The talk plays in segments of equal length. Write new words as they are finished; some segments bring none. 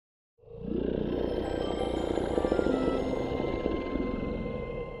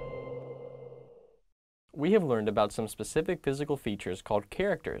we have learned about some specific physical features called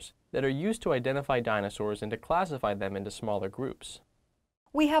characters that are used to identify dinosaurs and to classify them into smaller groups.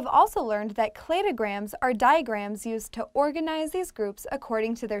 We have also learned that cladograms are diagrams used to organize these groups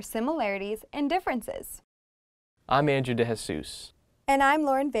according to their similarities and differences. I'm Andrew DeJesus. And I'm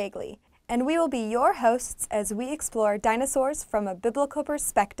Lauren Vagley, and we will be your hosts as we explore dinosaurs from a biblical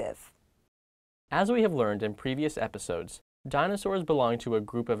perspective. As we have learned in previous episodes, dinosaurs belong to a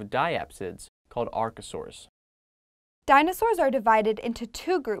group of diapsids called archosaurs. Dinosaurs are divided into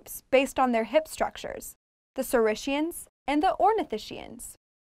two groups based on their hip structures, the Saurischians and the Ornithischians.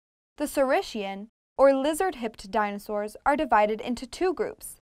 The Saurischian, or lizard-hipped dinosaurs, are divided into two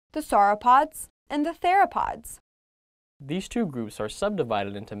groups, the sauropods and the theropods. These two groups are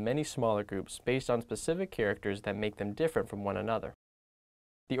subdivided into many smaller groups based on specific characters that make them different from one another.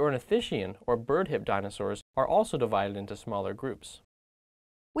 The Ornithischian, or bird-hipped dinosaurs, are also divided into smaller groups.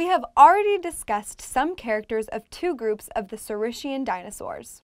 We have already discussed some characters of two groups of the Saurischian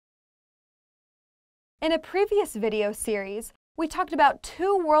dinosaurs. In a previous video series, we talked about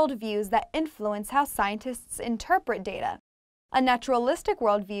two worldviews that influence how scientists interpret data, a naturalistic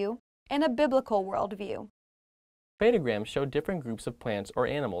worldview and a biblical worldview. Cladograms show different groups of plants or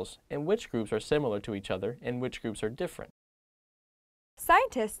animals and which groups are similar to each other and which groups are different.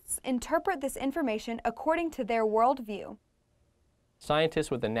 Scientists interpret this information according to their worldview. Scientists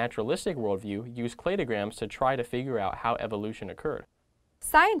with a naturalistic worldview use cladograms to try to figure out how evolution occurred.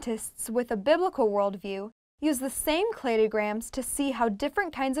 Scientists with a biblical worldview use the same cladograms to see how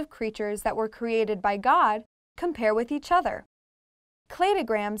different kinds of creatures that were created by God compare with each other.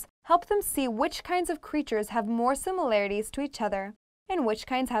 Cladograms help them see which kinds of creatures have more similarities to each other and which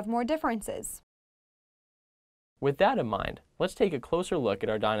kinds have more differences. With that in mind, let's take a closer look at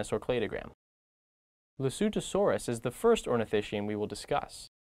our dinosaur cladogram. Lusutosaurus is the first ornithischian we will discuss.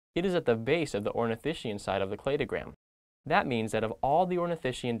 It is at the base of the ornithischian side of the cladogram. That means that of all the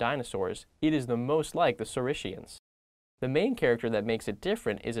ornithischian dinosaurs, it is the most like the Saurischians. The main character that makes it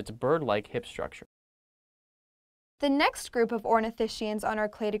different is its bird-like hip structure. The next group of ornithischians on our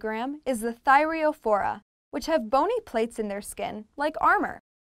cladogram is the Thyreophora, which have bony plates in their skin, like armor.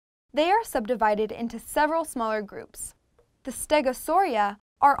 They are subdivided into several smaller groups. The Stegosauria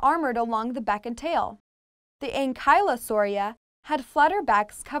are armored along the back and tail. The Ankylosauria had flatter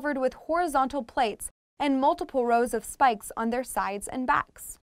backs covered with horizontal plates and multiple rows of spikes on their sides and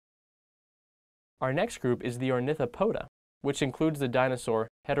backs. Our next group is the Ornithopoda, which includes the dinosaur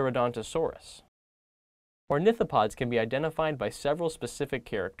Heterodontosaurus. Ornithopods can be identified by several specific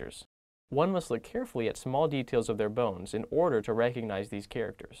characters. One must look carefully at small details of their bones in order to recognize these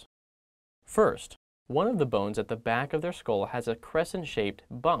characters. First, one of the bones at the back of their skull has a crescent-shaped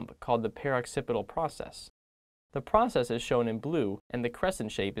bump called the paroccipital process. The process is shown in blue and the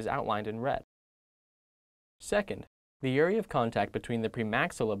crescent shape is outlined in red. Second, the area of contact between the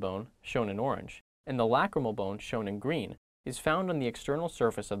premaxilla bone, shown in orange, and the lacrimal bone, shown in green, is found on the external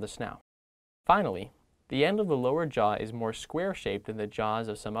surface of the snout. Finally, the end of the lower jaw is more square-shaped than the jaws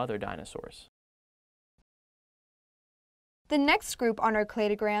of some other dinosaurs. The next group on our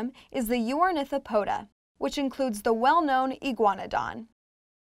cladogram is the Euornithopoda, which includes the well-known Iguanodon.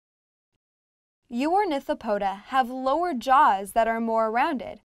 Euornithopoda have lower jaws that are more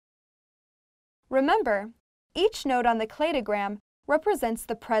rounded. Remember, each node on the cladogram represents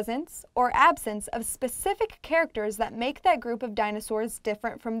the presence or absence of specific characters that make that group of dinosaurs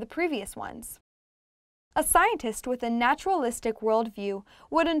different from the previous ones. A scientist with a naturalistic worldview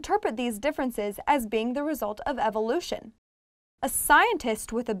would interpret these differences as being the result of evolution. A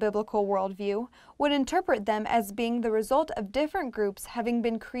scientist with a biblical worldview would interpret them as being the result of different groups having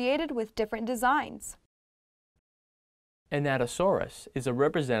been created with different designs. Anatosaurus is a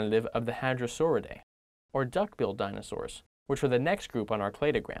representative of the Hadrosauridae, or duck-billed dinosaurs, which are the next group on our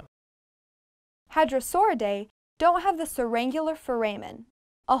cladogram. Hadrosauridae don't have the syrangular foramen,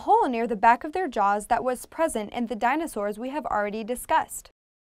 a hole near the back of their jaws that was present in the dinosaurs we have already discussed.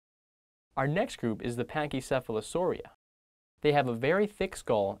 Our next group is the Pachycephalosauria. They have a very thick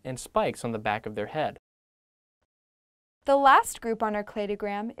skull and spikes on the back of their head. The last group on our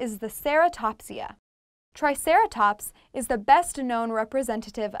cladogram is the Ceratopsia. Triceratops is the best-known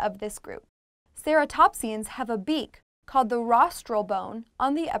representative of this group. Ceratopsians have a beak, called the rostral bone,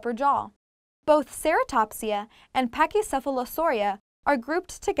 on the upper jaw. Both Ceratopsia and Pachycephalosauria are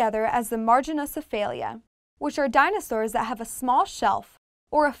grouped together as the Marginocephalia, which are dinosaurs that have a small shelf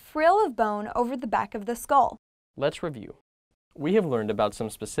or a frill of bone over the back of the skull. Let's review. We have learned about some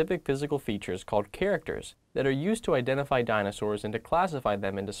specific physical features called characters that are used to identify dinosaurs and to classify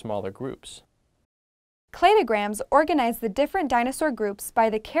them into smaller groups. Cladograms organize the different dinosaur groups by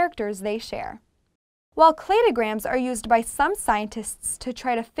the characters they share. While cladograms are used by some scientists to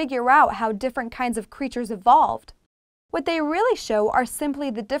try to figure out how different kinds of creatures evolved, what they really show are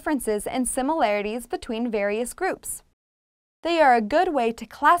simply the differences and similarities between various groups. They are a good way to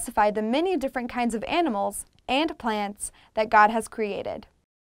classify the many different kinds of animals and plants that God has created.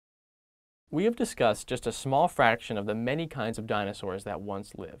 We have discussed just a small fraction of the many kinds of dinosaurs that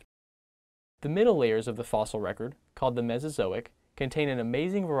once lived. The middle layers of the fossil record, called the Mesozoic, contain an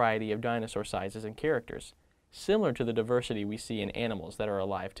amazing variety of dinosaur sizes and characters, similar to the diversity we see in animals that are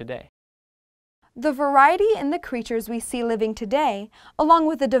alive today. The variety in the creatures we see living today, along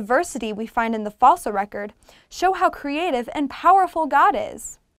with the diversity we find in the fossil record, show how creative and powerful God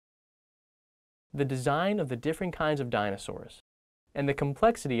is. The design of the different kinds of dinosaurs and the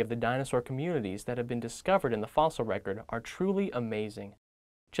complexity of the dinosaur communities that have been discovered in the fossil record are truly amazing.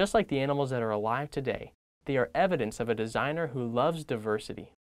 Just like the animals that are alive today, they are evidence of a designer who loves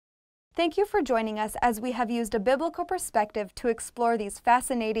diversity. Thank you for joining us as we have used a biblical perspective to explore these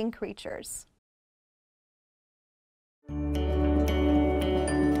fascinating creatures.